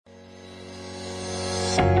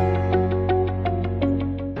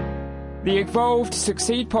The Evolve to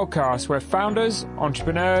Succeed podcast, where founders,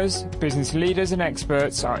 entrepreneurs, business leaders and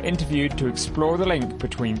experts are interviewed to explore the link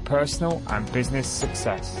between personal and business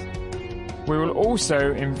success. We will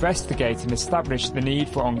also investigate and establish the need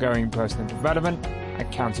for ongoing personal development,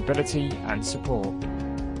 accountability and support.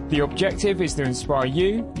 The objective is to inspire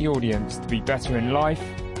you, the audience, to be better in life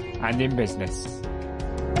and in business.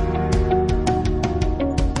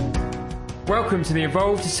 Welcome to the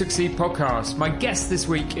Evolve to Succeed podcast. My guest this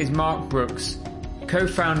week is Mark Brooks,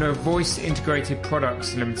 co-founder of Voice Integrated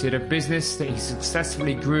Products Limited, a business that he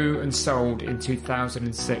successfully grew and sold in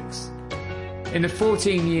 2006. In the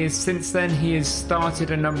 14 years since then, he has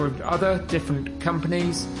started a number of other different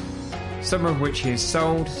companies, some of which he has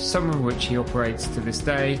sold, some of which he operates to this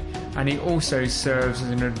day, and he also serves as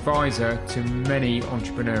an advisor to many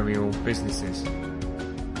entrepreneurial businesses.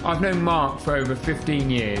 I've known Mark for over 15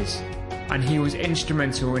 years, and he was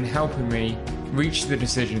instrumental in helping me reach the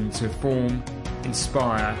decision to form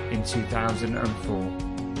Inspire in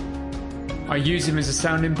 2004. I use him as a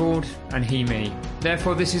sounding board and he me.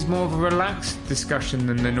 Therefore, this is more of a relaxed discussion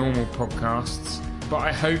than the normal podcasts, but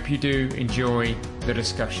I hope you do enjoy the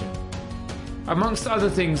discussion. Amongst other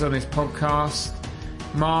things on this podcast,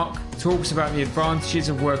 Mark talks about the advantages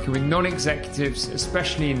of working with non-executives,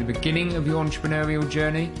 especially in the beginning of your entrepreneurial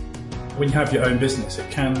journey. When you have your own business, it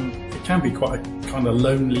can be quite a kind of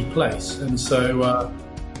lonely place, and so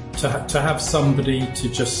to have somebody to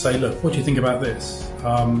just say, look, what do you think about this,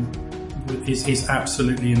 is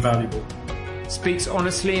absolutely invaluable. Speaks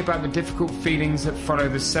honestly about the difficult feelings that follow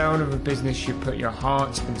the sale of a business you put your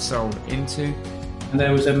heart and soul into. And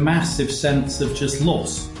there was a massive sense of just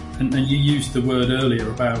loss, and you used the word earlier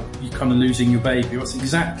about you kind of losing your baby. That's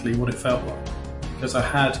exactly what it felt like, because I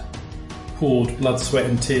had poured blood, sweat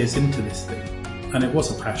and tears into this thing, and it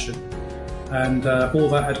was a passion, and all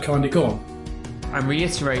that had kind of gone. And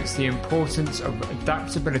reiterates the importance of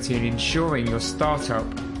adaptability in ensuring your startup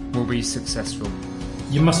will be successful.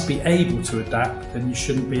 You must be able to adapt, and you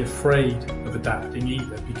shouldn't be afraid of adapting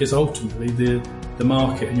either, because ultimately the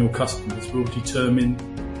market and your customers will determine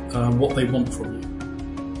what they want from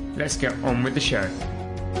you. Let's get on with the show.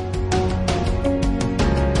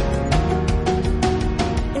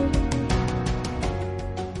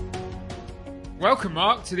 Welcome,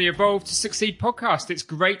 Mark, to the Evolve to Succeed podcast. It's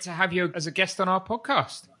great to have you as a guest on our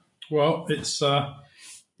podcast. Well, it's going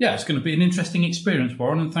to be an interesting experience,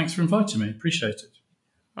 Warren, and thanks for inviting me. Appreciate it.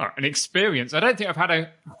 Oh, an experience. I don't think I've had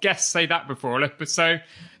a guest say that before, but so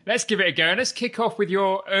let's give it a go. And let's kick off with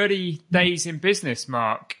your early days in business,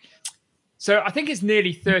 Mark. So I think it's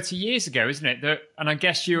nearly 30 years ago, isn't it? And I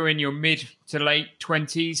guess you were in your mid to late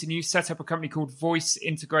 20s and you set up a company called Voice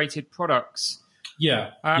Integrated Products.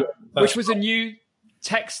 Which was a new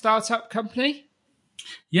tech startup company?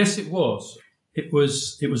 Yes, it was. It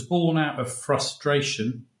was born out of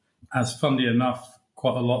frustration, as funnily enough,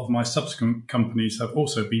 quite a lot of my subsequent companies have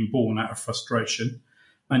also been born out of frustration,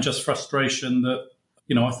 and just frustration that,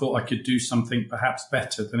 I thought I could do something perhaps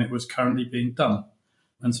better than it was currently being done.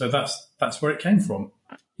 And so that's where it came from.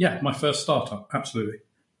 Yeah, my first startup, absolutely.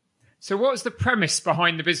 So what was the premise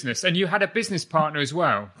behind the business? And you had a business partner as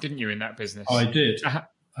well, didn't you, in that business? I did. A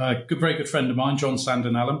very good friend of mine, John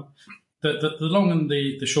Sandon-Allen. The long and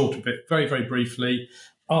the short of it, very, very briefly,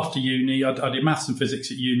 after uni, I did maths and physics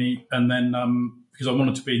at uni, and then because I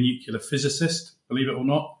wanted to be a nuclear physicist, believe it or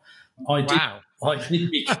not, I did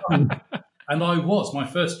become, and my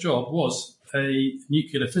first job was a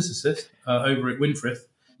nuclear physicist over at Windfrith.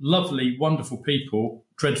 Lovely, wonderful people,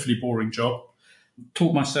 dreadfully boring job.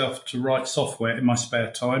 Taught myself to write software in my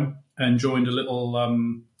spare time and joined a little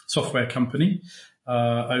software company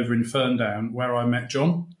over in Ferndown where I met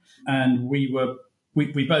John. And we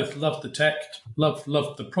both loved the tech, loved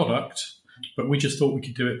the product, but we just thought we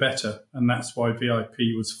could do it better. And that's why VIP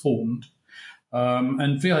was formed.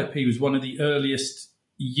 And VIP was one of the earliest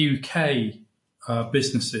UK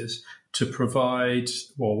businesses to provide,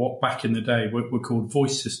 what back in the day were called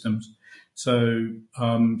voice systems. So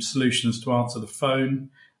solutions to answer the phone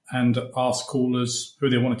and ask callers who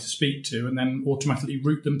they wanted to speak to and then automatically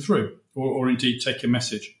route them through or indeed take a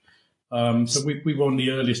message. So we were one of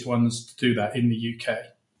the earliest ones to do that in the UK.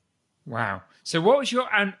 Wow. So what was your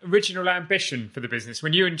original ambition for the business?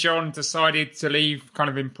 When you and John decided to leave kind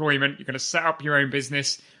of employment, you're going to set up your own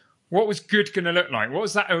business, what was good going to look like? What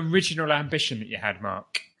was that original ambition that you had,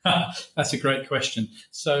 Mark? That's a great question.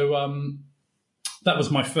 So that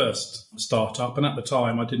was my first startup. And at the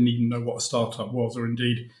time, I didn't even know what a startup was or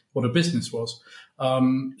indeed what a business was.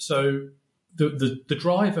 So the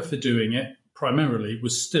driver for doing it primarily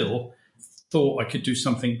was still thought I could do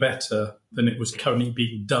something better than it was currently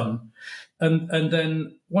being done. And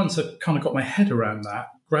then once I kind of got my head around that,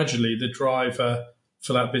 gradually the driver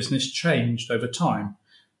for that business changed over time.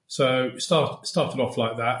 So it started off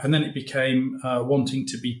like that, and then it became wanting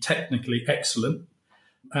to be technically excellent.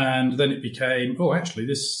 And then it became, oh, actually,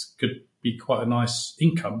 this could be quite a nice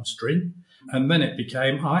income stream. And then it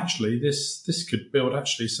became, oh, actually, this could build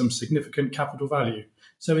actually some significant capital value.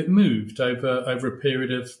 So it moved over a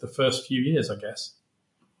period of the first few years, I guess.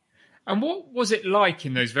 And what was it like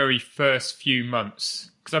in those very first few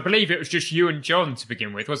months? Because I believe it was just you and John to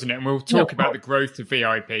begin with, wasn't it? And we'll talk about the growth of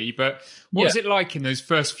VIP, but what was it like in those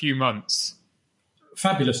first few months?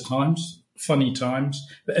 Fabulous times, funny times.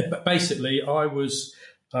 But basically, I was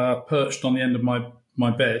perched on the end of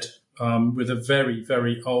my bed with a very,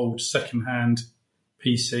 very old second-hand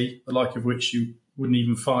PC, the like of which you wouldn't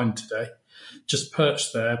even find today, just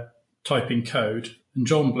perched there, typing code. And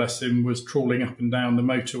John, bless him, was trawling up and down the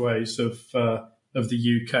motorways of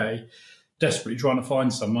the UK, desperately trying to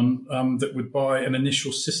find someone that would buy an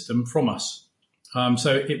initial system from us.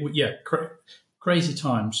 So it would, crazy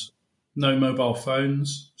times. No mobile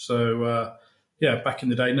phones. So, back in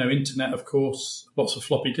the day, no internet, of course, lots of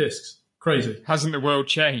floppy disks. Crazy. Hasn't the world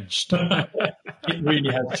changed? It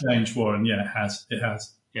really has changed, Warren. Yeah, it has. It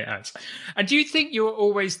has. It has. And do you think you were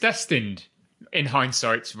always destined, in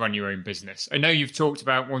hindsight, to run your own business? I know you've talked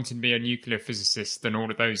about wanting to be a nuclear physicist and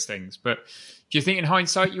all of those things, but do you think in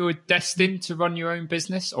hindsight you were destined to run your own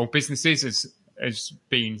business, or businesses as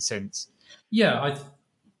been since? Yeah,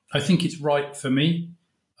 I think it's right for me,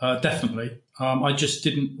 definitely. I just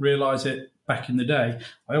didn't realise it back in the day.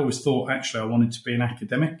 I always thought, actually, I wanted to be an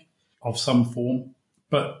academic of some form,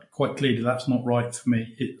 but quite clearly that's not right for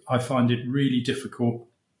me. I find it really difficult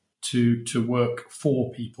to work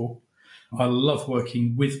for people. I love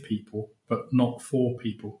working with people, but not for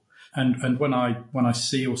people. And when I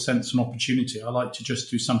see or sense an opportunity, I like to just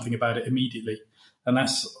do something about it immediately. And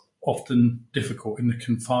that's often difficult in the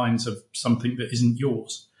confines of something that isn't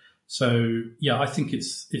yours. So, yeah, I think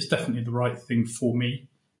it's definitely the right thing for me,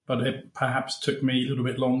 but it perhaps took me a little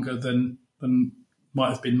bit longer than might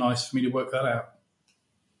have been nice for me to work that out.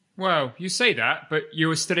 Well, you say that, but you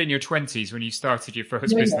were still in your 20s when you started your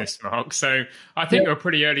first business, Mark. So I think you're a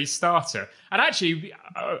pretty early starter. And actually,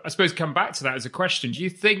 I suppose come back to that as a question. Do you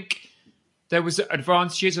think there was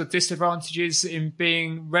advantages or disadvantages in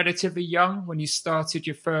being relatively young when you started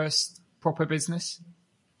your first proper business?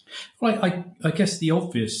 Well, I guess the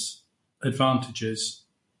obvious advantages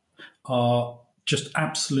are just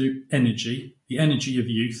absolute energy, the energy of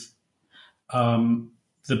youth,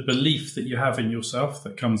 the belief that you have in yourself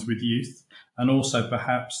that comes with youth, and also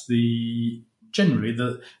perhaps the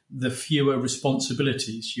fewer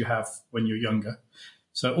responsibilities you have when you're younger.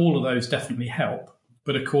 So all of those definitely help.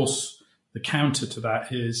 But of course, the counter to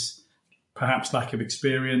that is perhaps lack of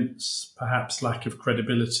experience, perhaps lack of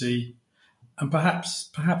credibility, and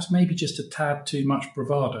perhaps maybe just a tad too much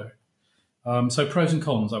bravado. So pros and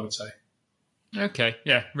cons, I would say. Okay,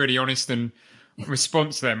 yeah, really honest and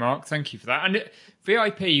response there, Mark. Thank you for that. And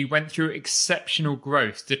VIP went through exceptional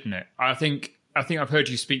growth, didn't it? I think I've heard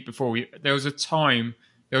you speak before. There was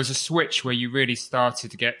a switch where you really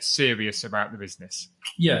started to get serious about the business.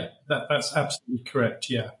 Yeah, that's absolutely correct.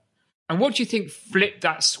 Yeah. And what do you think flipped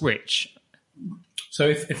that switch? So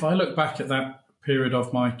if I look back at that period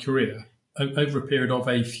of my career, over a period of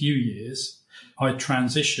a few years, I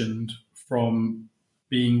transitioned from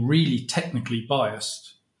being really technically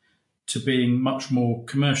biased to being much more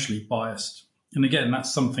commercially biased. And again,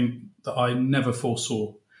 that's something that I never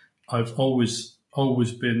foresaw. I've always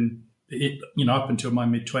been, up until my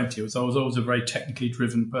mid-20s, I was always a very technically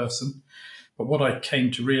driven person. But what I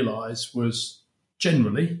came to realize was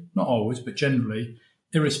generally, not always, but generally,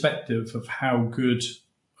 irrespective of how good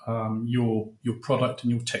your product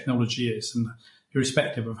and your technology is, and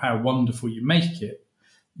irrespective of how wonderful you make it,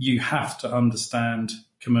 you have to understand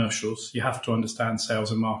commercials, you have to understand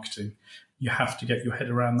sales and marketing, you have to get your head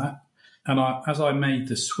around that. And as I made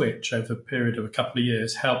the switch over a period of a couple of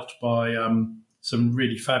years, helped by some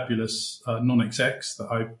really fabulous non-execs that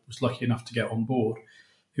I was lucky enough to get on board,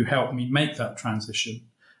 who helped me make that transition,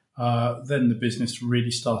 then the business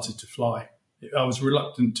really started to fly. I was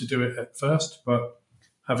reluctant to do it at first, but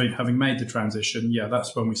having made the transition,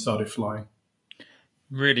 that's when we started flying.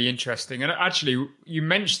 Really interesting. And actually, you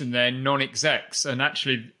mentioned there non-execs, and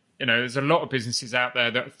actually, there's a lot of businesses out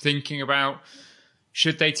there that are thinking about,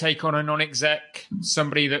 should they take on a non-exec,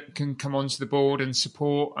 somebody that can come onto the board and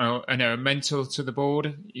support, a mentor to the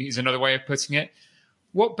board is another way of putting it.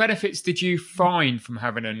 What benefits did you find from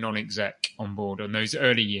having a non-exec on board on those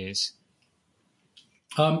early years?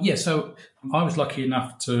 So I was lucky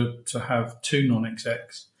enough to have two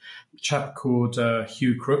non-execs. A chap called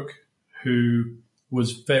Hugh Crook, who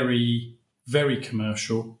was very, very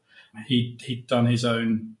commercial. He'd done his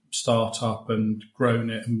own startup and grown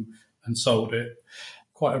it and sold it.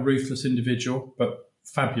 Quite a ruthless individual, but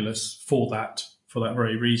fabulous for that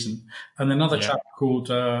very reason. And another chap called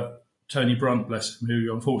Tony Brunt, bless him,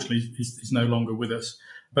 who unfortunately is no longer with us.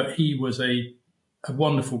 But he was a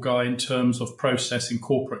wonderful guy in terms of process and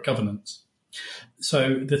corporate governance.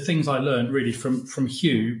 So the things I learned really from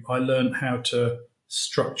Hugh, I learned how to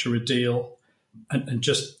structure a deal and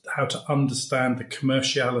just how to understand the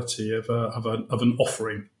commerciality of an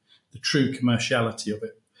offering, the true commerciality of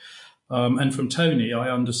it. And from Tony, I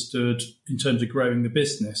understood in terms of growing the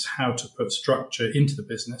business, how to put structure into the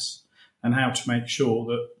business and how to make sure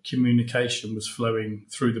that communication was flowing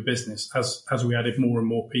through the business as we added more and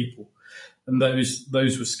more people. And those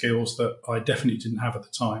were skills that I definitely didn't have at the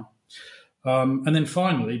time. And then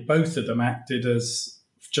finally, both of them acted as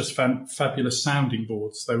just fabulous sounding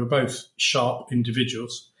boards. They were both sharp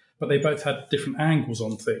individuals, but they both had different angles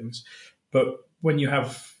on things. But when you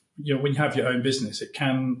have your own business, it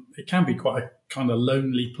can be quite a kind of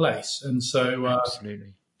lonely place. And so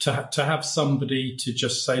absolutely. To have somebody to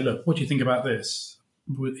just say, look, what do you think about this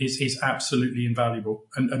is absolutely invaluable.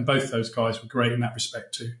 And both those guys were great in that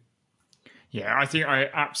respect too. Yeah, I think I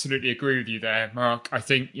absolutely agree with you there, Mark. I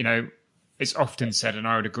think, it's often said, and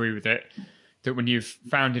I would agree with it, that when you've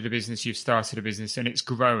founded a business, you've started a business and it's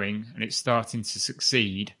growing and it's starting to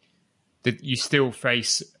succeed, that you still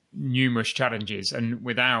face numerous challenges. And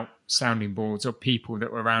without sounding boards or people that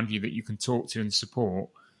are around you that you can talk to and support,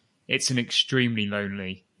 it's an extremely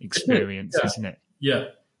lonely experience, isn't it? Yeah.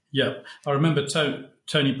 I remember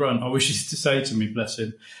Tony Brunt always used to say to me, bless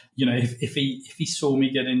him, if he saw me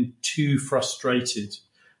getting too frustrated,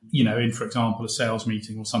 in, for example, a sales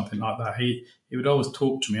meeting or something like that, he would always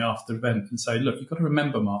talk to me after the event and say, look, you've got to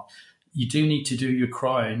remember, Mark, you do need to do your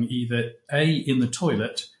crying either A, in the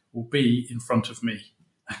toilet, or B, in front of me.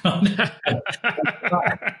 that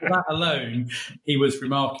alone, he was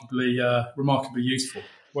remarkably useful.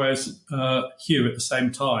 Whereas Hugh at the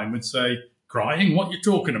same time would say, crying? What are you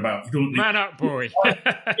talking about? You don't need man up, boy.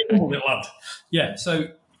 lad. Yeah, so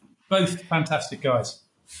both fantastic guys.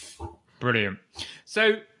 Brilliant.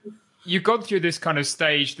 So you've gone through this kind of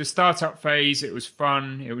stage, the startup phase. It was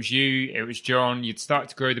fun. It was you. It was John. You'd start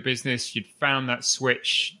to grow the business. You'd found that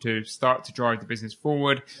switch to start to drive the business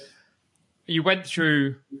forward. You went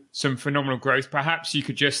through some phenomenal growth. Perhaps you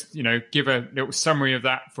could just, give a little summary of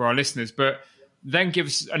that for our listeners, but then give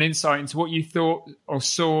us an insight into what you thought or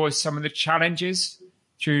saw as some of the challenges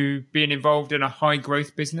to being involved in a high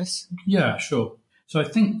growth business. Yeah, sure. So I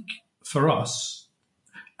think for us,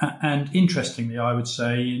 and interestingly, I would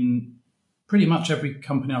say in pretty much every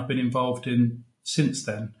company I've been involved in since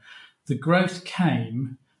then, the growth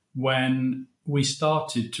came when we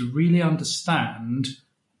started to really understand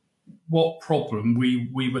what problem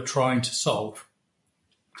we were trying to solve.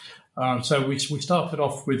 So we started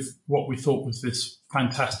off with what we thought was this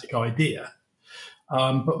fantastic idea.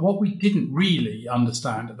 But what we didn't really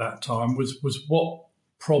understand at that time was what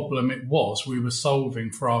problem it was we were solving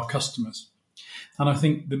for our customers. And I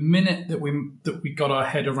think the minute that we got our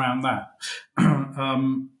head around that,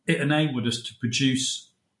 it enabled us to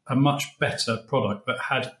produce a much better product that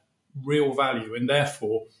had real value and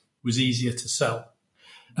therefore was easier to sell.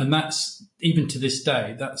 And that's, even to this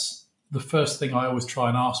day, that's the first thing I always try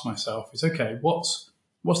and ask myself is, okay, what's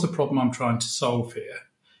the problem I'm trying to solve here?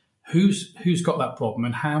 Who's got that problem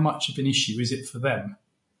and how much of an issue is it for them?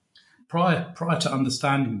 Prior to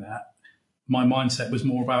understanding that, my mindset was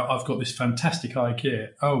more about, I've got this fantastic idea.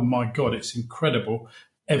 Oh my God, it's incredible.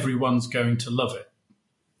 Everyone's going to love it.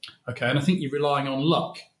 Okay, and I think you're relying on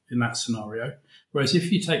luck in that scenario. Whereas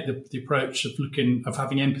if you take the approach of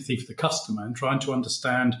having empathy for the customer and trying to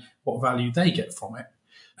understand what value they get from it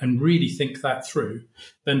and really think that through,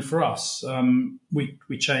 then for us,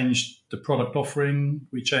 we changed the product offering,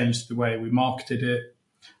 we changed the way we marketed it,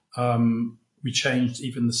 we changed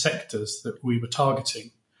even the sectors that we were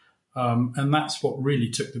targeting. And that's what really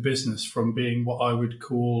took the business from being what I would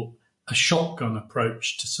call a shotgun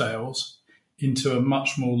approach to sales into a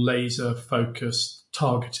much more laser-focused,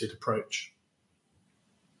 targeted approach.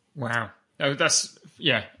 Wow. Oh, that's,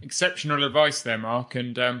 exceptional advice there, Mark.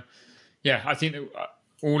 And I think that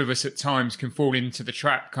all of us at times can fall into the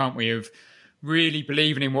trap, can't we, of really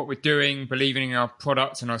believing in what we're doing, believing in our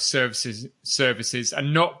products and our services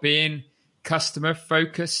and not being customer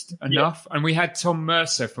focused enough. And we had Tom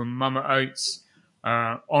Mercer from Mama Oats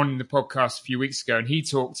on the podcast a few weeks ago, and he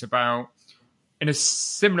talked about in a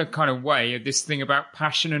similar kind of way, this thing about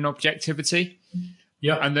passion and objectivity.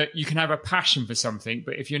 Yeah. And that you can have a passion for something,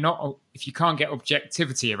 but if you can't get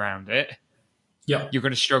objectivity around it, yeah, you're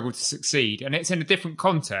going to struggle to succeed. And it's in a different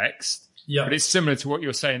context, yeah, but it's similar to what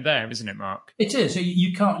you're saying there, isn't it, Mark? It is.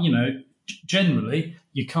 You can't, generally,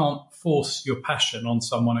 you can't force your passion on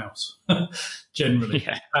someone else. Generally,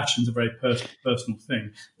 passion's a very personal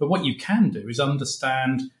thing. But what you can do is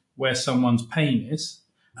understand where someone's pain is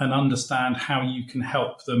and understand how you can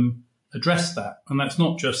help them address that. And that's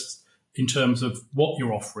not just in terms of what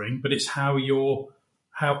you're offering, but it's how you're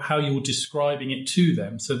describing it to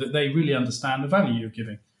them so that they really understand the value you're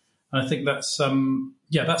giving. And I think that's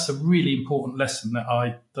that's a really important lesson that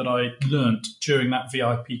I learnt during that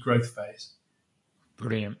VIP growth phase.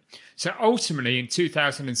 Brilliant. So ultimately, in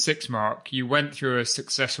 2006, Mark, you went through a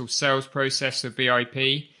successful sales process of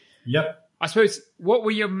VIP. Yep. I suppose, what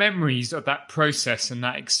were your memories of that process and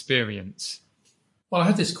that experience? Well, I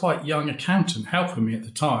had this quite young accountant helping me at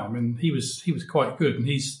the time, and he was quite good, and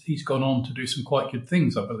he's gone on to do some quite good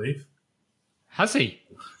things, I believe. Has he?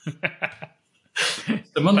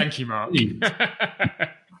 Thank you, Mark.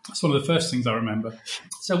 That's one of the first things I remember.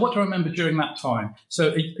 So what do I remember during that time?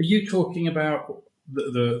 So are you talking about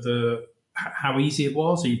the how easy it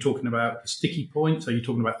was? Are you talking about the sticky points? Are you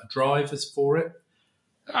talking about the drivers for it?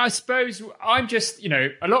 I suppose I'm just,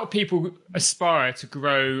 a lot of people aspire to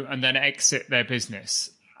grow and then exit their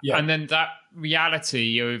business. Yeah. And then that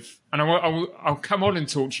reality of, and I'll come on and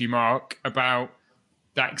talk to you, Mark, about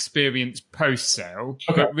that experience post-sale.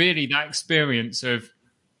 Okay. But really that experience of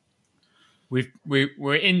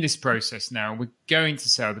we're in this process now. We're going to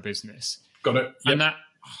sell the business. Got it. Yep. And that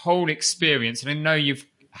whole experience, and I know you've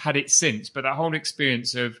had it since, but that whole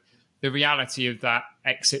experience of the reality of that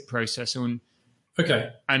exit process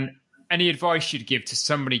Okay. And any advice you'd give to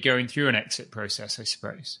somebody going through an exit process, I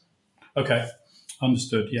suppose. Okay.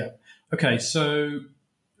 Understood. Yeah. Okay. So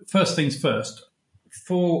first things first,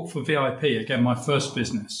 for VIP, again, my first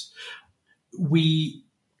business, we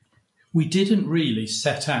didn't really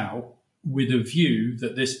set out with a view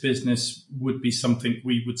that this business would be something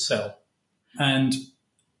we would sell. And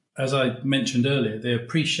as I mentioned earlier, the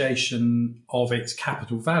appreciation of its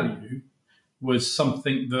capital value was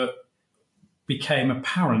something that became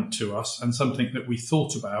apparent to us and something that we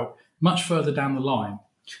thought about much further down the line.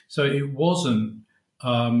 So it wasn't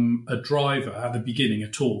a driver at the beginning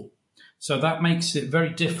at all. So that makes it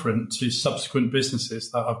very different to subsequent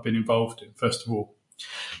businesses that I've been involved in, first of all.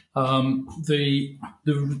 The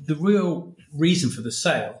real reason for the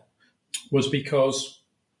sale was because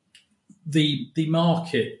the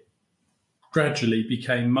market gradually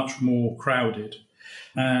became much more crowded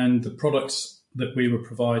and the products that we were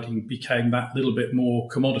providing became that little bit more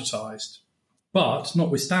commoditized. But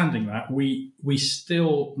notwithstanding that, we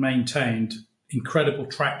still maintained incredible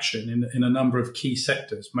traction in a number of key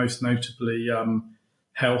sectors, most notably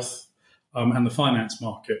health and the finance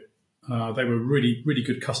market. They were really, really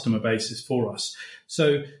good customer bases for us.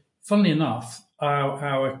 So funnily enough,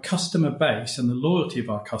 our customer base and the loyalty of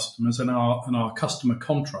our customers and our customer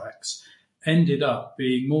contracts ended up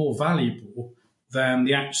being more valuable than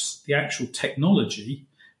the actual technology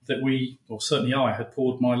that we, or certainly I, had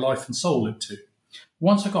poured my life and soul into.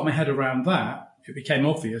 Once I got my head around that, it became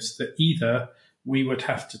obvious that either we would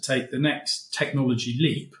have to take the next technology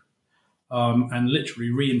leap and literally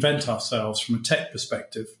reinvent ourselves from a tech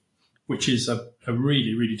perspective, which is a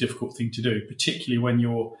really, really difficult thing to do, particularly when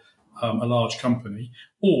you're a large company.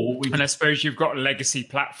 And I suppose you've got a legacy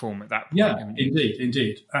platform at that point. Yeah,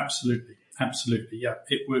 indeed. Absolutely. Yeah,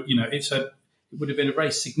 it would have been a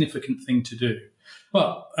very significant thing to do.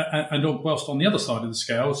 But, and whilst on the other side of the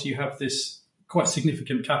scales, you have this quite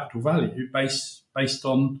significant capital value based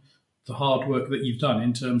on the hard work that you've done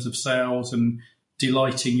in terms of sales and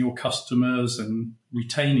delighting your customers and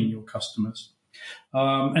retaining your customers.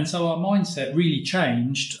 And so our mindset really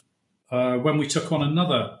changed when we took on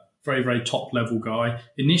another very, very top level guy,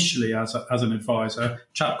 initially as an advisor, a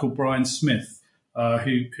chap called Brian Smith,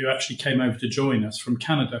 who actually came over to join us from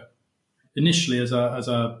Canada. Initially as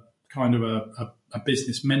a kind of a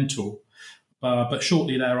business mentor, but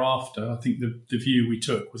shortly thereafter, I think the view we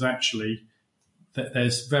took was actually that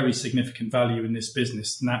there's very significant value in this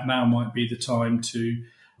business, and that now might be the time to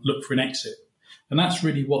look for an exit. And that's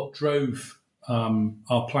really what drove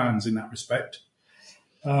our plans in that respect.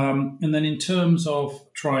 And then in terms of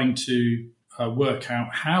trying to work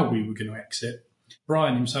out how we were going to exit,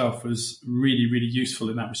 Brian himself was really, really useful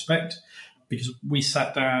in that respect, because we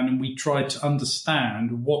sat down and we tried to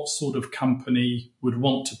understand what sort of company would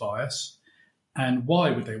want to buy us and why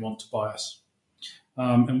would they want to buy us.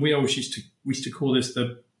 And we always used to call this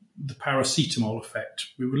the the paracetamol effect.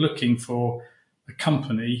 We were looking for a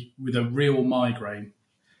company with a real migraine,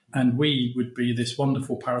 and we would be this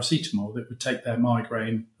wonderful paracetamol that would take their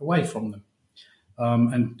migraine away from them.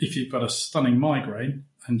 And if you've got a stunning migraine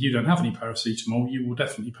and you don't have any paracetamol, you will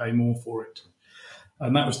definitely pay more for it.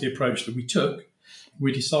 And that was the approach that we took.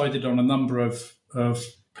 We decided on a number of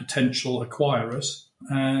potential acquirers,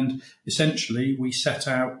 and essentially we set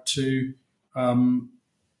out to,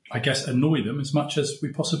 annoy them as much as we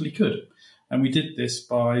possibly could. And we did this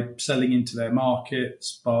by selling into their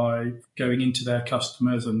markets, by going into their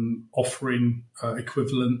customers and offering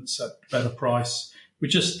equivalents at a better price. We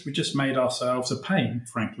just made ourselves a pain,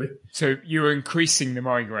 frankly. So you were increasing the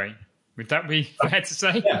migraine. Would that be fair to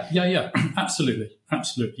say? Yeah, absolutely,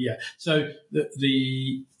 yeah. So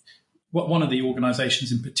one of the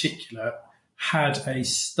organisations in particular had a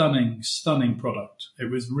stunning product.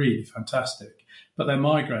 It was really fantastic, but their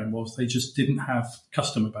migraine was they just didn't have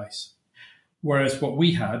customer base. Whereas what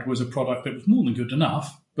we had was a product that was more than good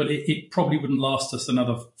enough, but it probably wouldn't last us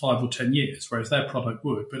another 5 or 10 years, whereas their product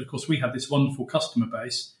would. But of course, we had this wonderful customer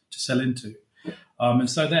base to sell into. And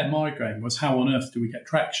so their migraine was, how on earth do we get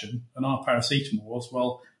traction? And our paracetamol was,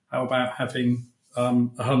 well, how about having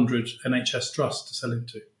 100 NHS trusts to sell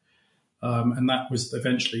into? And that was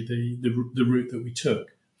eventually the route that we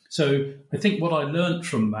took. So I think what I learned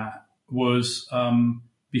from that was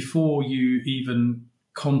before you even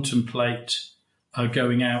contemplate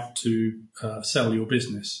going out to sell your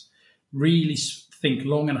business, really think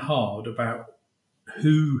long and hard about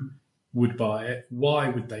who would buy it, why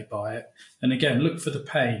would they buy it, and again look for the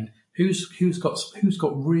pain. Who's got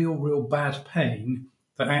real bad pain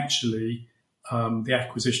that actually the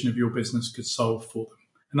acquisition of your business could solve for them,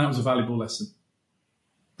 and that was a valuable lesson.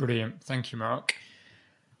 Brilliant, thank you, Mark.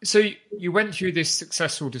 So you went through this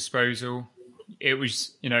successful disposal. It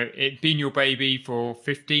was, it'd been your baby for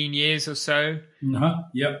 15 years or so.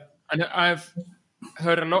 Yep. And I've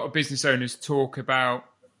heard a lot of business owners talk about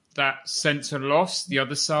that sense of loss, the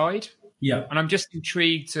other side. Yeah. And I'm just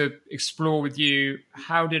intrigued to explore with you,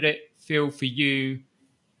 how did it feel for you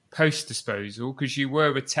post-disposal? Because you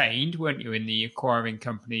were retained, weren't you, in the acquiring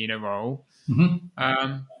company in a role?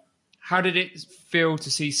 Mm-hmm. How did it feel to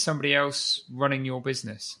see somebody else running your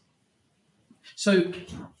business? So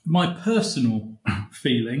my personal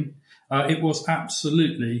feeling, it was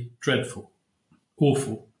absolutely dreadful,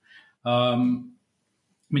 awful. Don't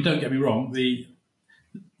get me wrong.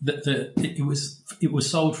 It was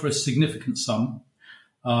sold for a significant sum,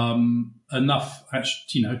 enough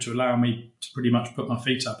actually, to allow me to pretty much put my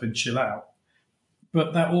feet up and chill out.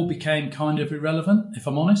 But that all became kind of irrelevant, if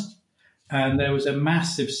I'm honest. And there was a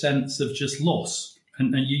massive sense of just loss.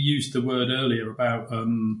 And you used the word earlier about,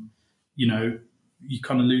 you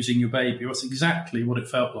kind of losing your baby. That's exactly what it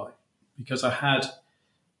felt like, because I had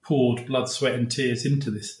poured blood, sweat and tears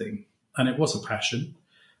into this thing, and it was a passion,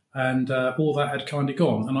 and all that had kind of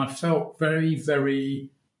gone, and I felt very,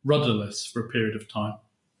 very rudderless for a period of time,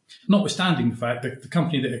 notwithstanding the fact that the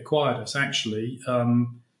company that acquired us, actually,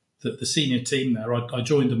 the senior team there, I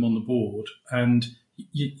joined them on the board, and,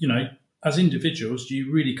 as individuals,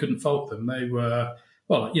 you really couldn't fault them. They were...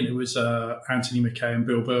 Well, it was Anthony McKay and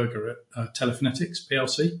Bill Berger at Telephonetics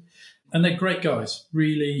PLC. And they're great guys,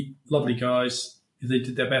 really lovely guys. They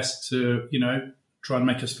did their best to, try and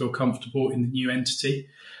make us feel comfortable in the new entity.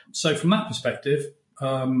 So from that perspective,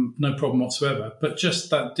 no problem whatsoever. But just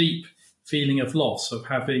that deep feeling of loss, of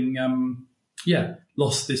having,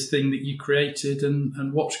 lost this thing that you created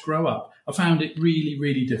and watched grow up. I found it really,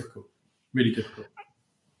 really difficult, really difficult.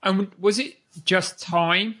 And was it just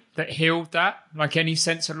time that healed that, like any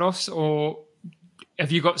sense of loss, or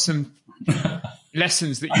have you got some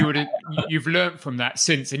lessons that you've learned from that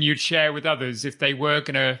since, and you'd share with others if they were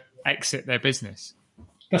going to exit their business?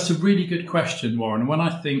 That's a really good question, Warren. When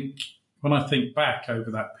I think back over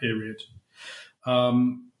that period,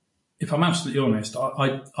 if I'm absolutely honest,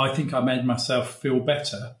 I think I made myself feel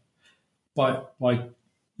better by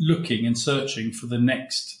looking and searching for the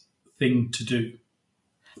next thing to do.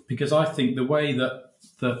 Because I think the way that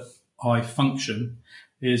I function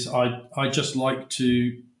is I just like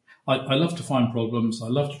to, I love to find problems, I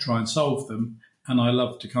love to try and solve them, and I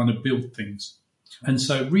love to kind of build things. And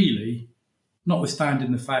so really,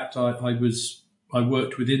 notwithstanding the fact I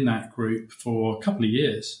worked within that group for a couple of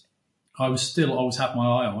years, I always had my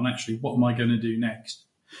eye on actually what am I going to do next.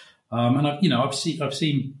 And I've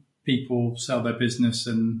seen people sell their business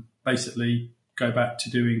and basically go back to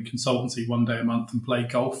doing consultancy one day a month and play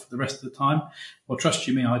golf the rest of the time. Well, trust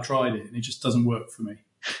you me, I tried it and it just doesn't work for me.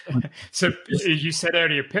 So as you said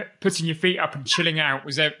earlier, putting your feet up and chilling out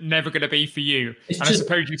was never going to be for you. And I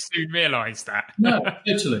suppose you soon realised that. No,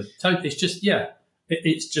 totally.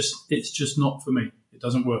 It's just, it's just not for me. It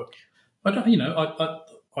doesn't work. I don't,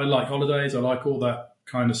 I like holidays. I like all that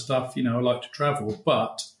kind of stuff. I like to travel,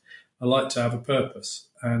 but I like to have a purpose.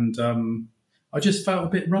 And I just felt a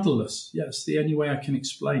bit rudderless. Yeah, it's the only way I can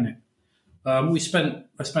explain it. I spent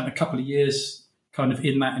a couple of years kind of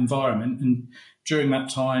in that environment, and during that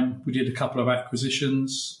time, we did a couple of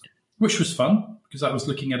acquisitions, which was fun because I was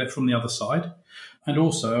looking at it from the other side. And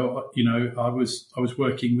also, I was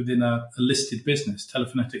working within a listed business.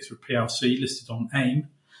 Telephonetics were PLC listed on AIM,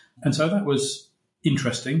 and so that was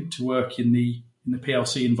interesting to work in the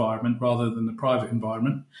PLC environment rather than the private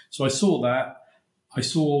environment. So I saw that. I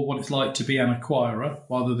saw what it's like to be an acquirer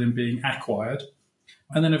rather than being acquired.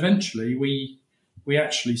 And then eventually we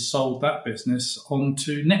actually sold that business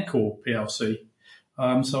onto Netcore PLC.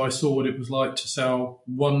 So I saw what it was like to sell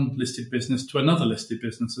one listed business to another listed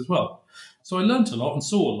business as well. So I learned a lot and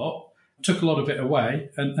saw a lot, took a lot of it away,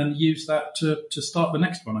 and used that to start the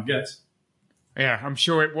next one, I guess. Yeah, I'm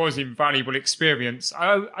sure it was invaluable experience.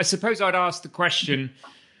 I suppose I'd ask the question,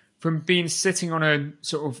 from being sitting on a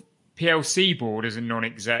sort of PLC board as a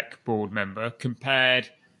non-exec board member compared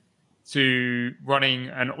to running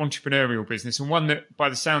an entrepreneurial business, and one that, by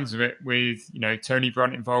the sounds of it, with Tony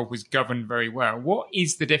Brunt involved, was governed very well. What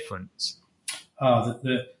is the difference?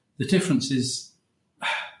 The difference is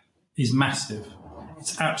massive.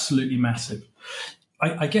 It's absolutely massive.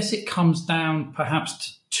 I guess it comes down perhaps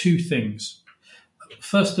to two things.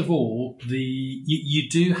 First of all, you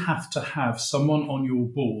do have to have someone on your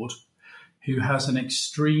board who has an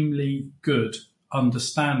extremely good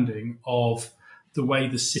understanding of the way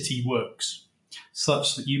the city works,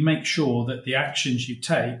 such that you make sure that the actions you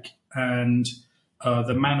take and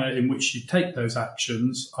the manner in which you take those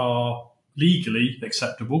actions are legally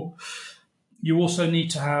acceptable. You also need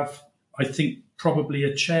to have, I think, probably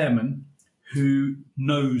a chairman who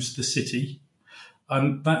knows the city.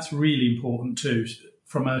 And that's really important too,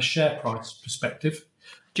 from a share price perspective.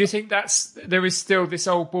 Do you think there is still this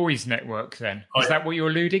old boys network then? Is that what you're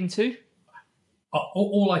alluding to?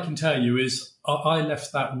 All I can tell you is I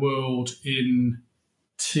left that world in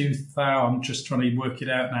 2000. I'm just trying to work it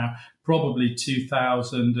out now. Probably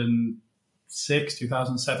 2006,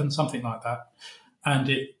 2007, something like that. And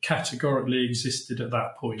it categorically existed at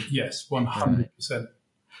that point. Yes, 100%.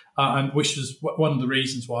 And which was one of the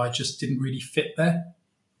reasons why I just didn't really fit there.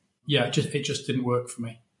 Yeah, it just didn't work for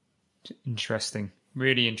me. Interesting.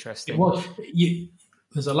 Really interesting.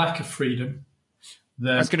 There's a lack of freedom.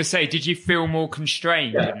 I was going to say, did you feel more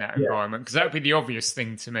constrained in that environment? Because that would be the obvious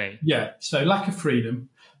thing to me. Yeah, so lack of freedom,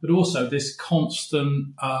 but also this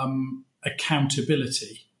constant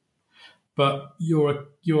accountability. But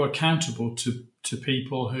you're accountable to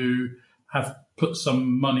people who have put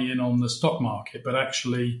some money in on the stock market, but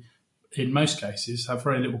actually, in most cases, have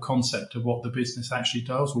very little concept of what the business actually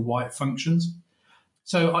does or why it functions.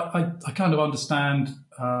 So I kind of understand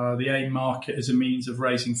the AIM market as a means of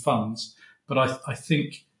raising funds, but I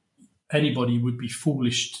think anybody would be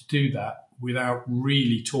foolish to do that without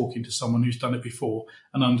really talking to someone who's done it before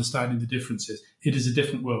and understanding the differences. It is a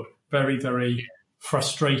different world. Very, very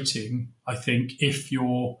frustrating, I think, if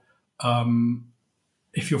you're from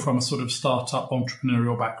a sort of startup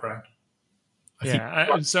entrepreneurial background.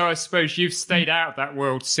 And so I suppose you've stayed out of that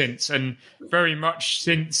world since, and very much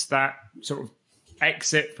since that sort of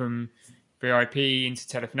exit from VIP into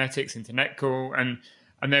Telephonetics, into Netcore,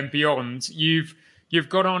 and then beyond, you've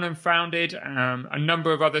gone on and founded a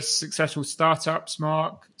number of other successful startups,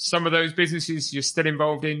 Mark. Some of those businesses you're still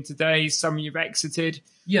involved in today, some you've exited.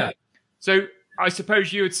 Yeah. So I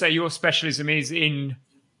suppose you would say your specialism is in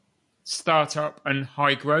startup and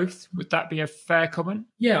high growth. Would that be a fair comment?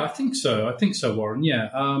 Yeah, I think so, Warren.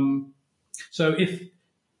 Yeah. So if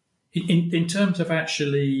in terms of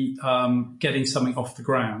actually getting something off the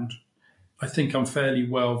ground, I think I'm fairly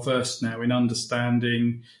well versed now in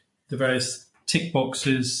understanding the various tick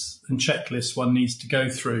boxes and checklists one needs to go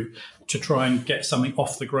through to try and get something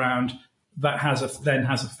off the ground that then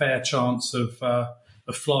has a fair chance of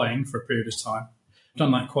flying for a period of time. I've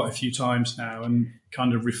done that quite a few times now and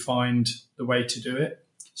kind of refined the way to do it.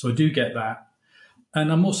 So I do get that.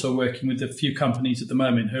 And I'm also working with a few companies at the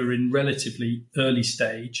moment who are in relatively early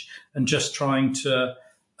stage and just trying to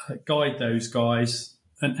guide those guys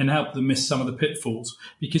and help them miss some of the pitfalls.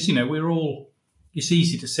 Because, it's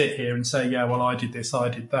easy to sit here and say, yeah, well, I did this, I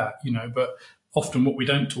did that, but often what we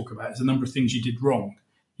don't talk about is the number of things you did wrong.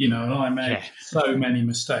 And I made so many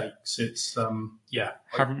mistakes. It's,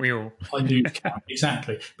 Haven't we all? I do,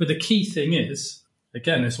 exactly. But the key thing is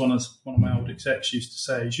again, as one of my old execs used to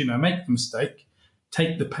say, is, make the mistake,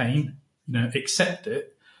 take the pain, accept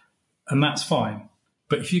it, and that's fine.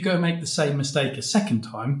 But if you go make the same mistake a second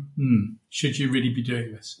time, should you really be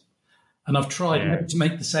doing this? And I've tried never to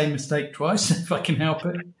make the same mistake twice, if I can help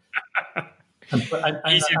it. And I've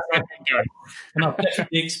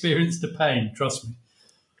definitely experienced the pain, trust me.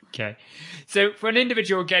 Okay. So for an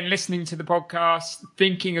individual, again, listening to the podcast,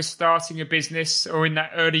 thinking of starting a business or in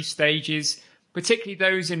that early stages, particularly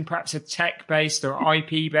those in perhaps a tech-based or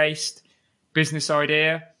IP-based business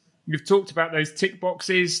idea, you've talked about those tick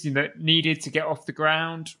boxes needed to get off the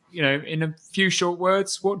ground. In a few short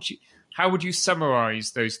words, how would you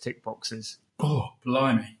summarize those tick boxes? Oh,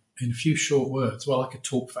 blimey. In a few short words. Well, I could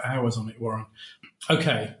talk for hours on it, Warren.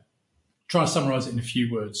 Okay. Try and summarize it in a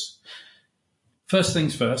few words. First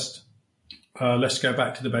things first, let's go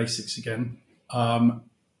back to the basics again.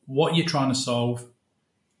 What you're trying to solve,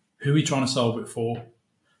 who you're trying to solve it for,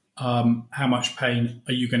 how much pain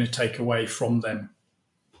are you going to take away from them?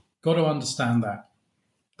 Got to understand that.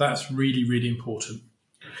 That's really, really important.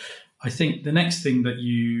 I think the next thing that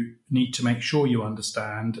you need to make sure you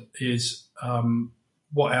understand is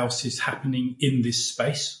what else is happening in this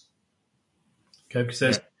space. Okay, because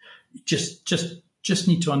there's just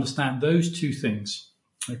need to understand those two things.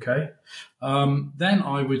 Okay. Then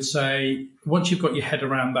I would say, once you've got your head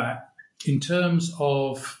around that, in terms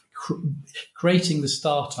of creating the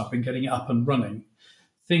startup and getting it up and running,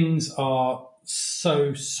 things are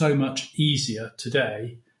so much easier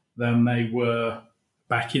today than they were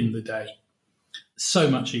back in the day.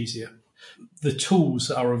 So much easier. The tools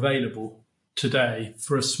that are available today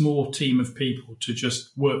for a small team of people to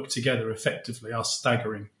just work together effectively are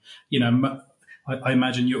staggering. I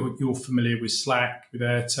imagine you're familiar with Slack, with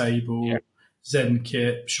Airtable,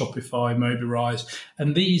 ZenKit, Shopify, Mobilize,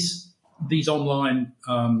 and these online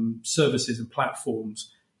services and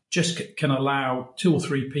platforms just can allow 2 or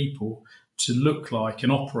 3 people to look like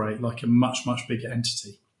and operate like a much, much bigger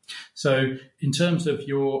entity. So in terms of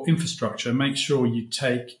your infrastructure, make sure you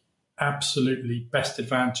take absolutely best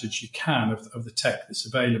advantage you can of the tech that's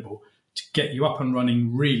available to get you up and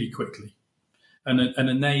running really quickly and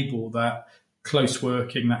enable that close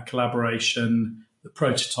working, that collaboration, the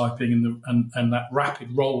prototyping and that rapid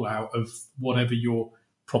rollout of whatever your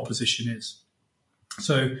proposition is.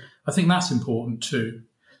 So I think that's important too.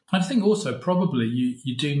 I think also probably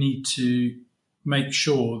you do need to make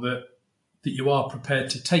sure that you are prepared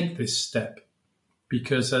to take this step,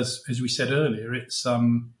 because as we said earlier, it's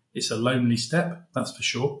a lonely step, that's for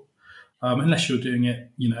sure. Unless you're doing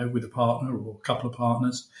it, with a partner or a couple of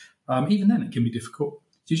partners, even then it can be difficult.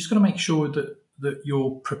 So you just got to make sure that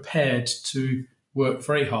you're prepared to work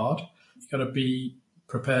very hard. You've got to be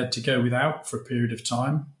prepared to go without for a period of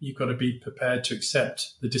time. You've got to be prepared to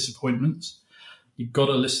accept the disappointments. You've got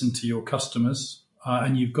to listen to your customers,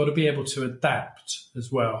 and you've got to be able to adapt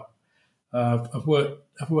as well. I've worked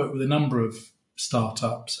with a number of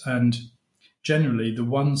startups, and generally the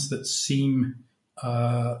ones that seem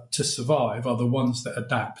to survive are the ones that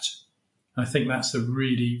adapt. And I think that's a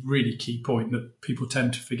really, really key point that people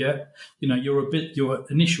tend to forget. Your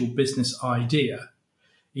initial business idea,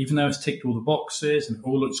 even though it's ticked all the boxes and it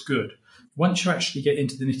all looks good, once you actually get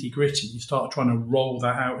into the nitty-gritty, you start trying to roll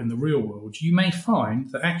that out in the real world, you may find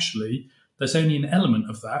that actually there's only an element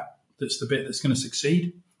of that that's the bit that's going to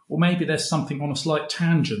succeed. Or maybe there's something on a slight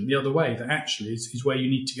tangent the other way that actually is where you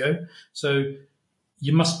need to go. So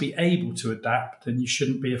you must be able to adapt, and you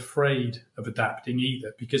shouldn't be afraid of adapting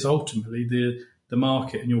either, because ultimately the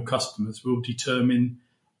market and your customers will determine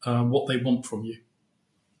what they want from you.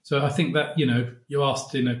 So I think that, you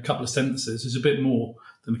asked in a couple of sentences is a bit more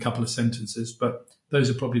than a couple of sentences, but those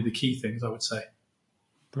are probably the key things I would say.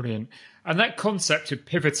 Brilliant. And that concept of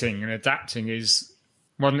pivoting and adapting is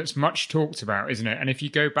one that's much talked about, isn't it? And if you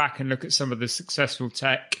go back and look at some of the successful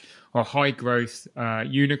tech or high growth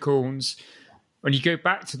unicorns, when you go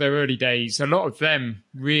back to their early days, a lot of them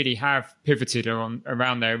really have pivoted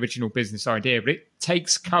around their original business idea. But it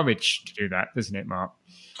takes courage to do that, doesn't it, Mark?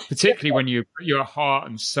 Particularly when you put your heart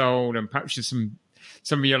and soul and perhaps just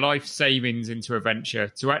some of your life savings into a venture,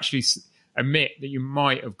 to actually admit that you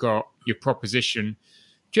might have got your proposition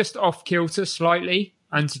just off kilter slightly,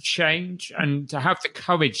 and to change and to have the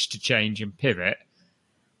courage to change and pivot.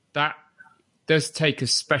 That does take a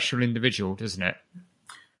special individual, doesn't it?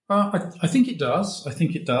 I think it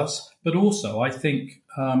does. But also, I think,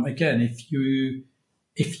 again,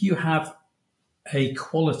 if you have a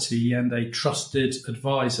quality and a trusted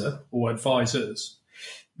advisor or advisors,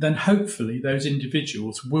 then hopefully those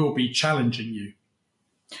individuals will be challenging you.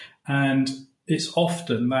 And it's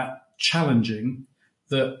often that challenging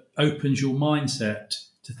that opens your mindset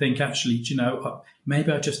to think, actually,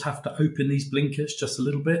 maybe I just have to open these blinkers just a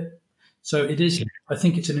little bit. So it is, I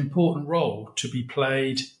think it's an important role to be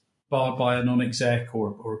played by a non-exec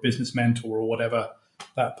or a business mentor or whatever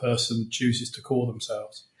that person chooses to call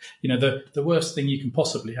themselves. The worst thing you can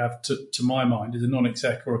possibly have, to my mind, is a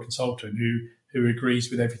non-exec or a consultant who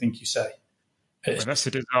agrees with everything you say. Well, that's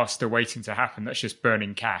a disaster waiting to happen. That's just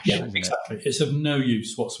burning cash. Yeah, isn't exactly. It's of no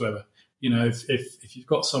use whatsoever. If you've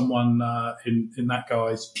got someone in that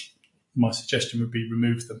guise, my suggestion would be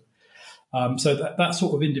remove them. So that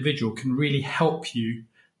sort of individual can really help you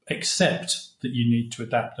accept that you need to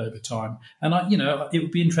adapt over time. And it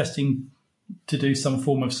would be interesting to do some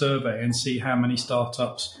form of survey and see how many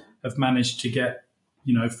startups have managed to get,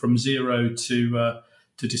 from zero to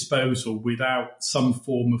disposal without some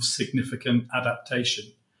form of significant adaptation.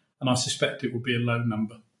 And I suspect it will be a low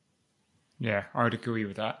number. Yeah, I would agree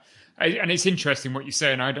with that. And it's interesting what you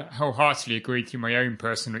say, and I wholeheartedly agree through my own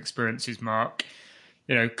personal experiences, Mark.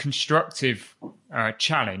 Constructive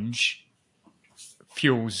challenge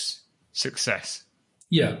fuels success.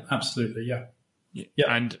 Yeah, absolutely. Yeah.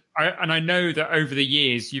 And I know that over the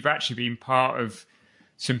years you've actually been part of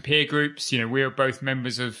some peer groups. We are both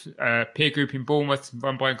members of a peer group in Bournemouth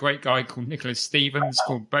run by a great guy called Nicholas Stevens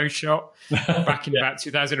called Bowshot back in about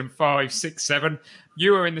 2005, 6, 7.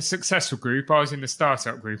 You were in the successful group. I was in the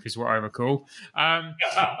startup group is what I recall. But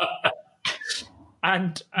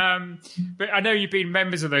I know you've been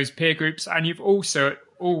members of those peer groups, and you've also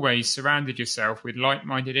always surrounded yourself with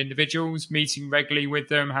like-minded individuals, meeting regularly with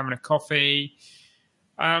them, having a coffee.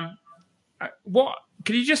 What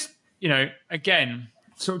can you just, again,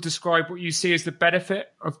 sort of describe what you see as the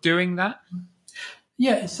benefit of doing that?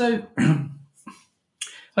 Yeah, so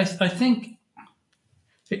I think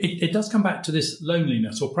it does come back to this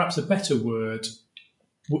loneliness, or perhaps a better word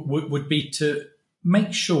would be to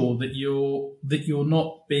make sure that you're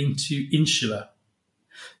not being too insular.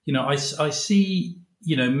 I see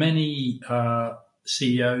many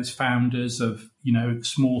CEOs, founders of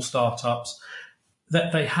small startups,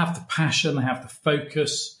 that they have the passion, they have the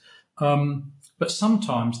focus, but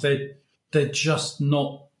sometimes they're just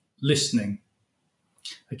not listening.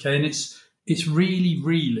 Okay, and it's really,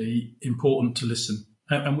 really important to listen.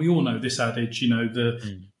 And we all know this adage,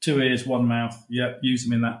 the 2 ears, 1 mouth. Yeah, use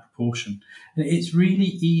them in that proportion. And it's really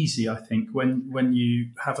easy, I think, when you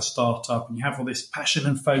have a startup and you have all this passion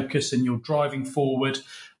and focus and you're driving forward,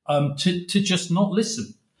 to just not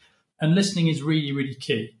listen. And listening is really, really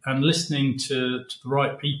key. And listening to the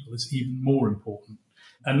right people is even more important.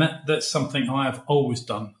 And that's something I have always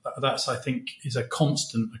done. That's, I think, is a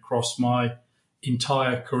constant across my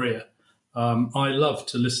entire career. I love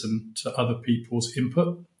to listen to other people's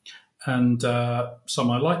input, and some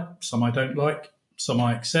I like, some I don't like, some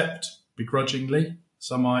I accept begrudgingly,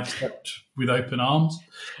 some I accept with open arms.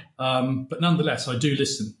 But nonetheless, I do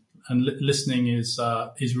listen, and listening is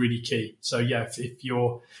really key. So yeah, if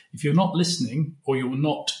you're not listening, or you're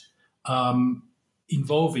not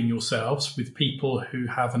involving yourselves with people who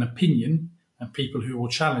have an opinion and people who will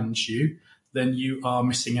challenge you, then you are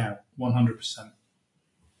missing out 100%.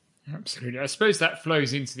 Absolutely. I suppose that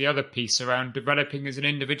flows into the other piece around developing as an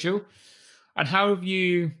individual. And how have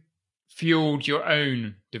you fueled your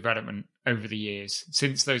own development over the years,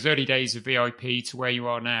 since those early days of VIP to where you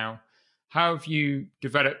are now? How have you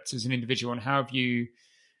developed as an individual, and how have you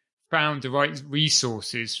found the right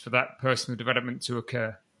resources for that personal development to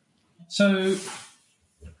occur? So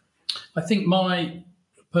I think my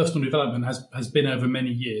personal development has been over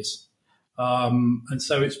many years. And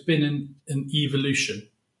so it's been an evolution.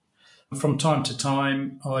 From time to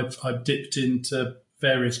time, I've dipped into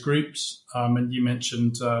various groups, and you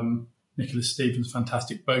mentioned Nicholas Stevens'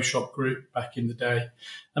 fantastic Bowshot group back in the day,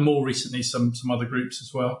 and more recently some other groups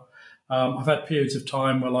as well. I've had periods of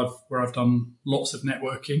time where I've done lots of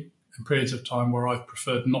networking, and periods of time where I've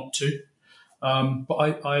preferred not to.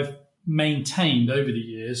 But I've maintained over the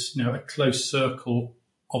years, a close circle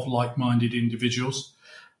of like-minded individuals.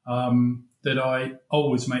 That I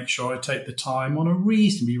always make sure I take the time on a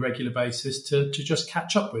reasonably regular basis to just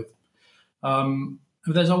catch up with.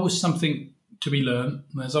 There's always something to be learned.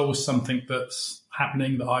 There's always something that's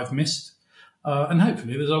happening that I've missed. And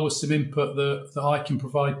hopefully there's always some input that I can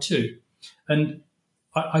provide too. And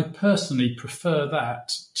I personally prefer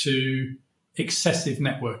that to excessive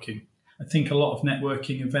networking. I think a lot of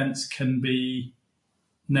networking events can be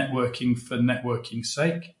networking for networking's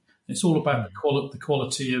sake. It's all about the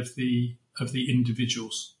quality of the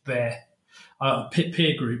individuals there.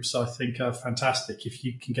 Peer groups, I think, are fantastic. If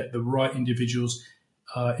you can get the right individuals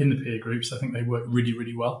in the peer groups, I think they work really,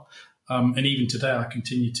 really well. And even today, I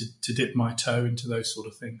continue to dip my toe into those sort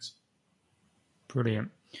of things.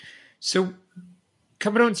 Brilliant. So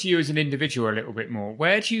coming on to you as an individual a little bit more,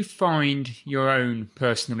 where do you find your own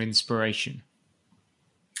personal inspiration?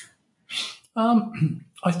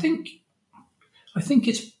 I think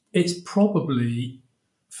it's probably,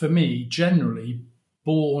 for me, generally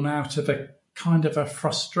born out of a kind of a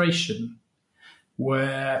frustration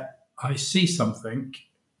where I see something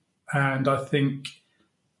and I think,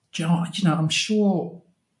 I'm sure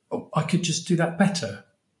I could just do that better,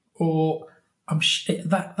 or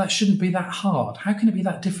that shouldn't be that hard. How can it be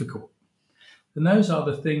that difficult? And those are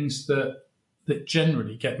the things that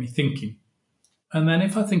generally get me thinking. And then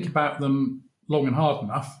if I think about them long and hard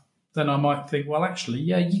enough, then I might think, well, actually,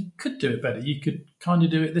 yeah, you could do it better. You could kind of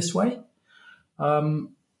do it this way. And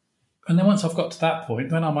then once I've got to that point,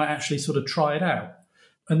 then I might actually sort of try it out.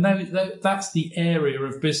 And that's the area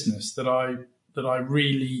of business that I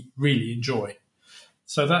really, really enjoy.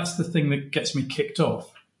 So that's the thing that gets me kicked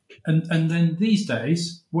off. And then these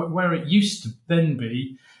days, where it used to then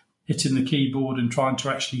be hitting the keyboard and trying to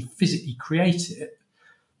actually physically create it,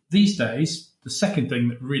 these days, the second thing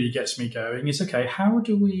that really gets me going is, okay, how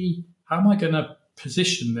am I going to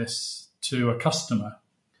position this to a customer?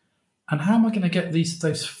 And how am I going to get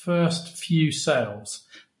those first few sales,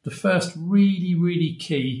 the first really, really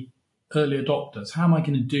key early adopters? How am I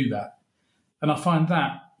going to do that? And I find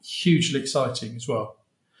that hugely exciting as well.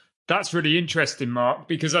 That's really interesting, Mark,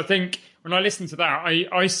 because I think when I listen to that,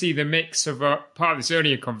 I see the mix of part of this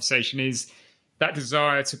earlier conversation is that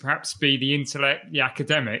desire to perhaps be the intellect, the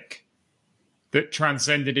academic, that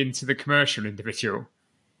transcended into the commercial individual.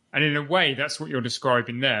 And in a way, that's what you're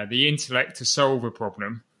describing there, the intellect to solve a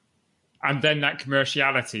problem, and then that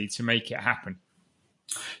commerciality to make it happen.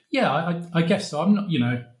 Yeah, I guess so. I'm not,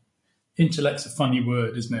 intellect's a funny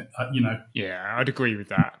word, isn't it? Yeah, I'd agree with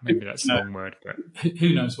that. Maybe that's the wrong word, but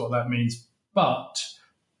who knows what that means. But,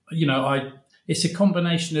 it's a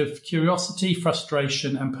combination of curiosity,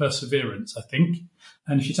 frustration, and perseverance, I think.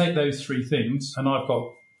 And if you take those three things, and I've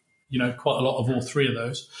got, quite a lot of all three of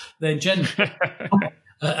those, then generally,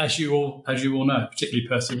 as you all know, particularly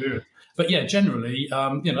perseverance. But yeah, generally,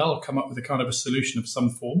 I'll come up with a kind of a solution of some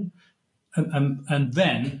form. And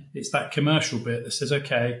then it's that commercial bit that says,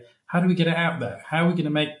 okay, how do we get it out there? How are we going to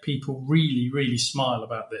make people really, really smile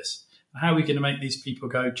about this? How are we going to make these people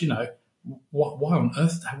go, why on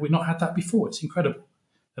earth have we not had that before? It's incredible.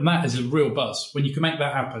 And that is a real buzz. When you can make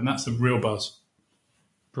that happen, that's a real buzz.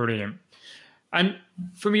 Brilliant. And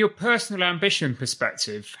from your personal ambition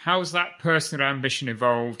perspective, how's that personal ambition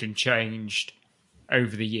evolved and changed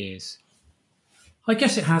over the years? I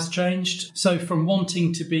guess it has changed. So from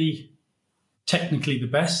wanting to be technically the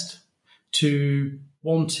best to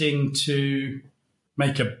wanting to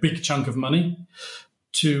make a big chunk of money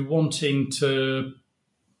to wanting to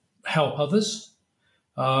help others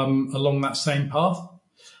along that same path.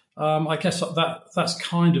 I guess that's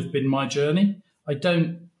kind of been my journey. I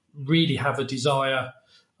don't really have a desire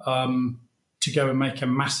to go and make a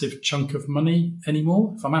massive chunk of money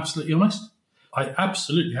anymore, if I'm absolutely honest. I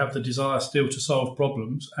absolutely have the desire still to solve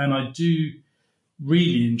problems, and I do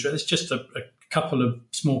really enjoy. It's just a couple of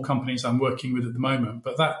small companies I'm working with at the moment,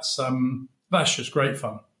 but that's just great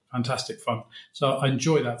fun, fantastic fun. So I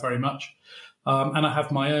enjoy that very much. And I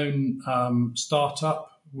have my own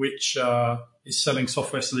startup, which is selling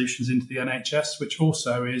software solutions into the NHS, which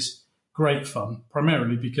also is great fun,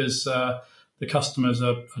 primarily because the customers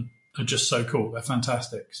are just so cool. They're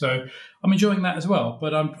fantastic. So I'm enjoying that as well.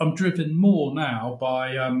 But I'm driven more now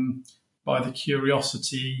by the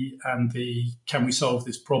curiosity and the can we solve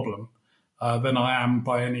this problem than I am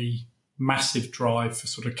by any massive drive for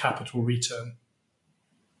sort of capital return.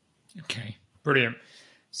 Okay, brilliant.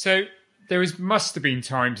 So must have been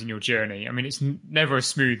times in your journey. I mean, it's never a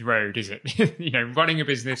smooth road, is it? Running a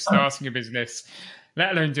business, starting a business,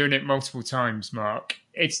 let alone doing it multiple times, Mark.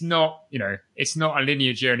 It's not a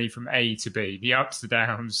linear journey from A to B. The ups, the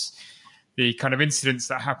downs, the kind of incidents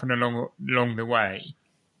that happen along the way.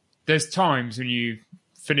 There's times when you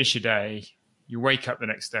finish a day, you wake up the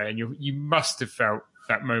next day, and you must have felt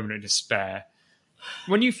that moment of despair.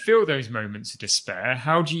 When you feel those moments of despair,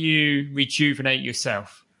 how do you rejuvenate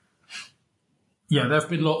yourself? Yeah, there have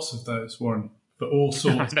been lots of those, Warren, for all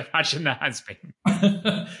sorts. I imagine there has been.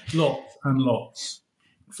 Lots and lots,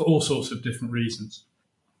 for all sorts of different reasons.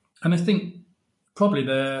 And I think probably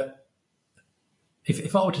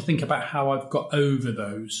if I were to think about how I've got over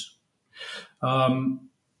those,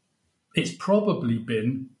 it's probably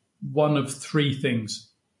been one of three things.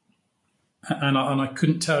 And I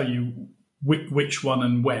couldn't tell you which one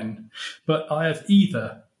and when, but I have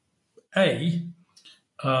either, A,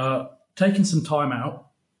 taken some time out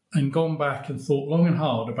and gone back and thought long and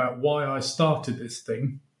hard about why I started this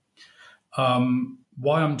thing,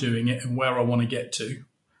 why I'm doing it and where I want to get to,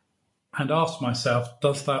 and asked myself,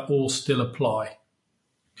 does that all still apply?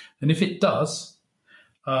 And if it does,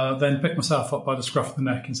 then picked myself up by the scruff of the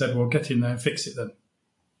neck and said, well, get in there and fix it then.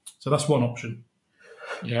 So that's one option.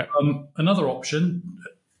 Yeah. Another option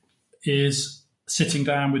is sitting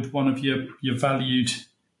down with one of your valued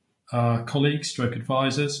colleagues, stroke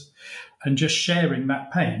advisors, and just sharing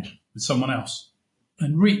that pain with someone else,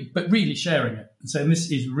 and but really sharing it and saying,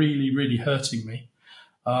 this is really, really hurting me,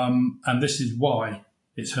 and this is why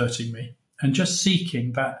it's hurting me, and just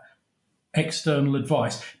seeking that external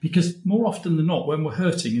advice. Because more often than not, when we're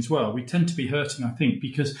hurting as well, we tend to be hurting, I think,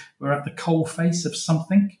 because we're at the coal face of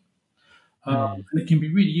something. And it can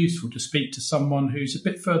be really useful to speak to someone who's a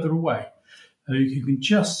bit further away, who can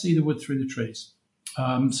just see the wood through the trees.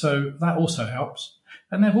 So that also helps.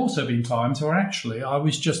 And there have also been times where actually I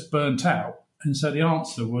was just burnt out. And so the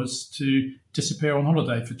answer was to disappear on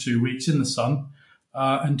holiday for 2 weeks in the sun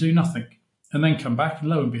and do nothing. And then come back and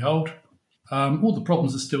lo and behold, all the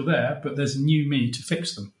problems are still there, but there's a new me to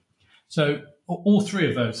fix them. So all three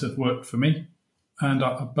of those have worked for me.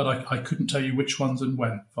 But I couldn't tell you which ones and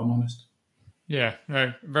when, if I'm honest. Yeah,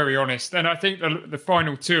 no, very honest. And I think the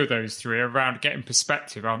final two of those three are around getting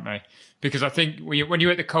perspective, aren't they? Because I think when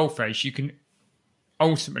you're at the coalface, you can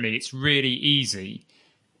ultimately, it's really easy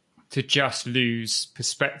to just lose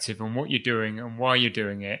perspective on what you're doing and why you're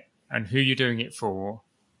doing it and who you're doing it for.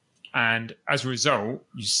 And as a result,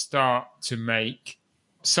 you start to make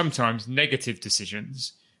sometimes negative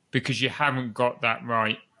decisions because you haven't got that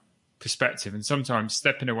right perspective. And sometimes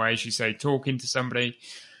stepping away, as you say, talking to somebody.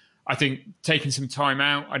 I think taking some time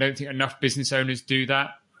out, I don't think enough business owners do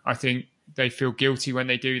that. I think they feel guilty when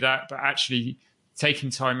they do that, but actually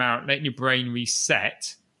taking time out, letting your brain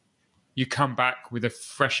reset, you come back with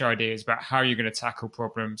fresh ideas about how you're going to tackle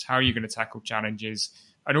problems, how you're going to tackle challenges,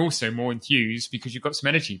 and also more enthused because you've got some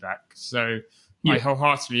energy back. So I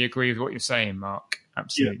wholeheartedly agree with what you're saying, Mark.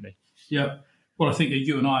 Absolutely. Yeah. Well, I think that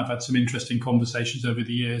you and I have had some interesting conversations over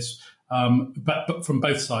the years, but from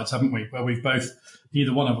both sides, haven't we? Where we've both,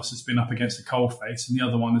 either one of us has been up against a coalface and the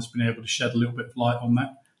other one has been able to shed a little bit of light on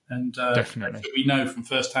that. And definitely, we know from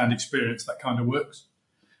first-hand experience that kind of works.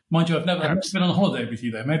 Mind you, I've never been on a holiday with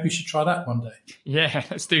you, though. Maybe we should try that one day. Yeah,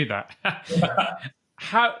 let's do that.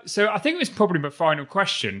 So I think it was probably my final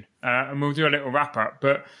question, and we'll do a little wrap-up.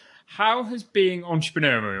 But how has being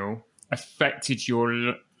entrepreneurial affected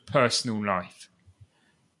your personal life?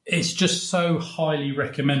 It's just so highly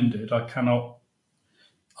recommended. I cannot,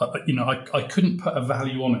 I couldn't put a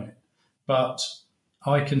value on it, but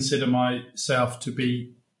I consider myself to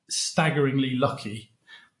be staggeringly lucky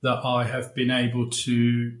that I have been able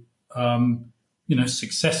to,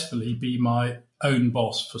 successfully be my own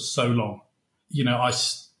boss for so long. I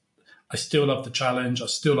still love the challenge. I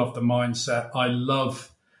still love the mindset. I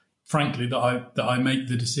love, frankly, that I make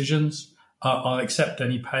the decisions. I'll accept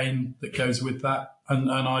any pain that goes with that.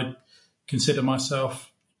 And I consider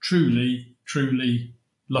myself truly, truly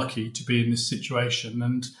lucky to be in this situation.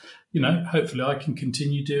 And, hopefully I can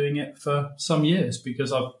continue doing it for some years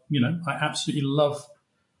because I absolutely love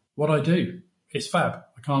what I do. It's fab.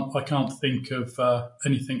 I can't think of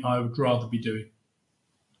anything I would rather be doing.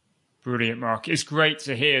 Brilliant, Mark. It's great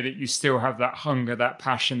to hear that you still have that hunger, that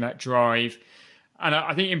passion, that drive. And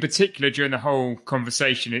I think in particular during the whole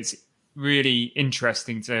conversation, it's really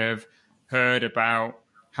interesting to have heard about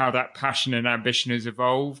how that passion and ambition has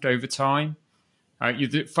evolved over time.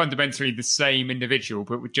 You're fundamentally the same individual,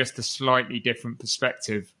 but with just a slightly different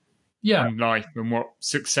perspective on life and what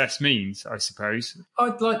success means, I suppose.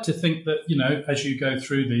 I'd like to think that, as you go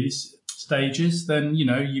through these stages, then,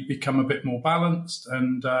 you become a bit more balanced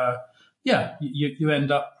and, you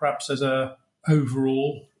end up perhaps as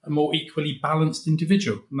overall a more equally balanced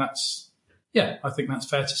individual. And I think that's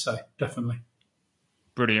fair to say, definitely.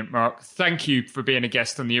 Brilliant, Mark. Thank you for being a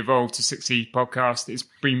guest on the Evolve to Succeed podcast. It's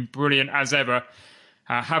been brilliant as ever,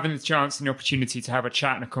 having the chance and the opportunity to have a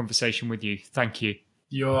chat and a conversation with you. Thank you.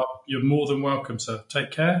 You're more than welcome, sir.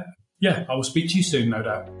 Take care. Yeah, I will speak to you soon, no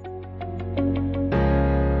doubt.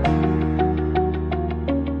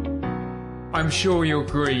 I'm sure you'll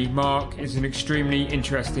agree, Mark is an extremely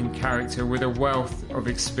interesting character with a wealth of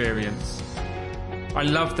experience. I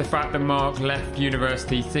love the fact that Mark left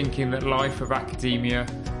university thinking that life of academia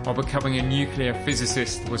or becoming a nuclear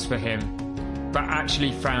physicist was for him, but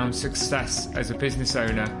actually found success as a business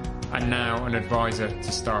owner and now an advisor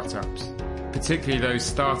to startups, particularly those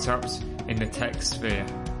startups in the tech sphere.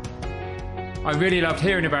 I really loved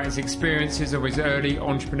hearing about his experiences of his early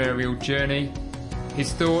entrepreneurial journey,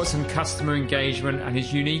 his thoughts on customer engagement and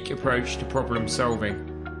his unique approach to problem solving.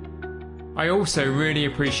 I also really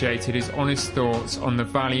appreciated his honest thoughts on the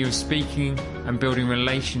value of speaking and building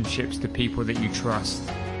relationships to people that you trust,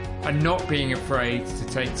 and not being afraid to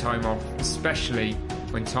take time off, especially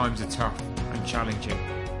when times are tough and challenging.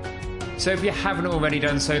 So if you haven't already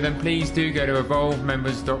done so, then please do go to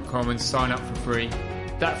evolvemembers.com and sign up for free.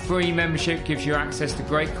 That free membership gives you access to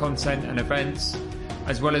great content and events,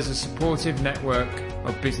 as well as a supportive network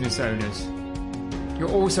of business owners.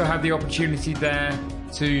 You'll also have the opportunity there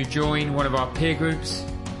to join one of our peer groups,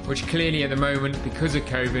 which clearly at the moment, because of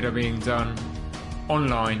COVID, are being done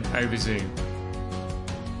online over Zoom.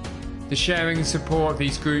 The sharing and support of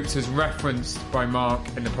these groups, as referenced by Mark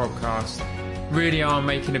in the podcast, really are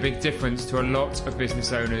making a big difference to a lot of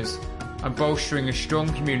business owners and bolstering a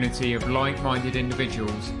strong community of like-minded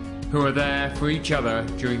individuals who are there for each other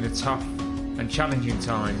during the tough and challenging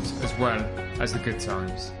times as well as the good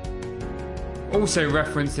times. Also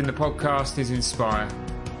referenced in the podcast is Inspire.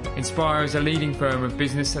 Inspire is a leading firm of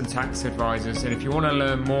business and tax advisors, and if you want to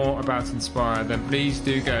learn more about Inspire, then please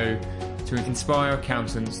do go to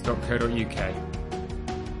inspireaccountants.co.uk.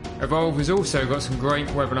 Evolve has also got some great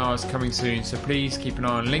webinars coming soon, so please keep an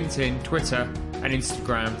eye on LinkedIn, Twitter and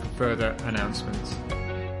Instagram for further announcements.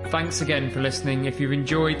 Thanks again for listening. If you've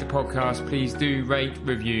enjoyed the podcast, please do rate,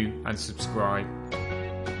 review and subscribe.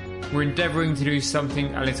 We're endeavouring to do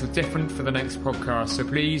something a little different for the next podcast, so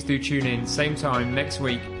please do tune in same time next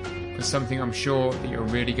week for something I'm sure that you're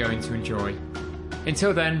really going to enjoy.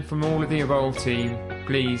 Until then, from all of the Evolve team,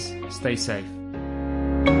 please stay safe.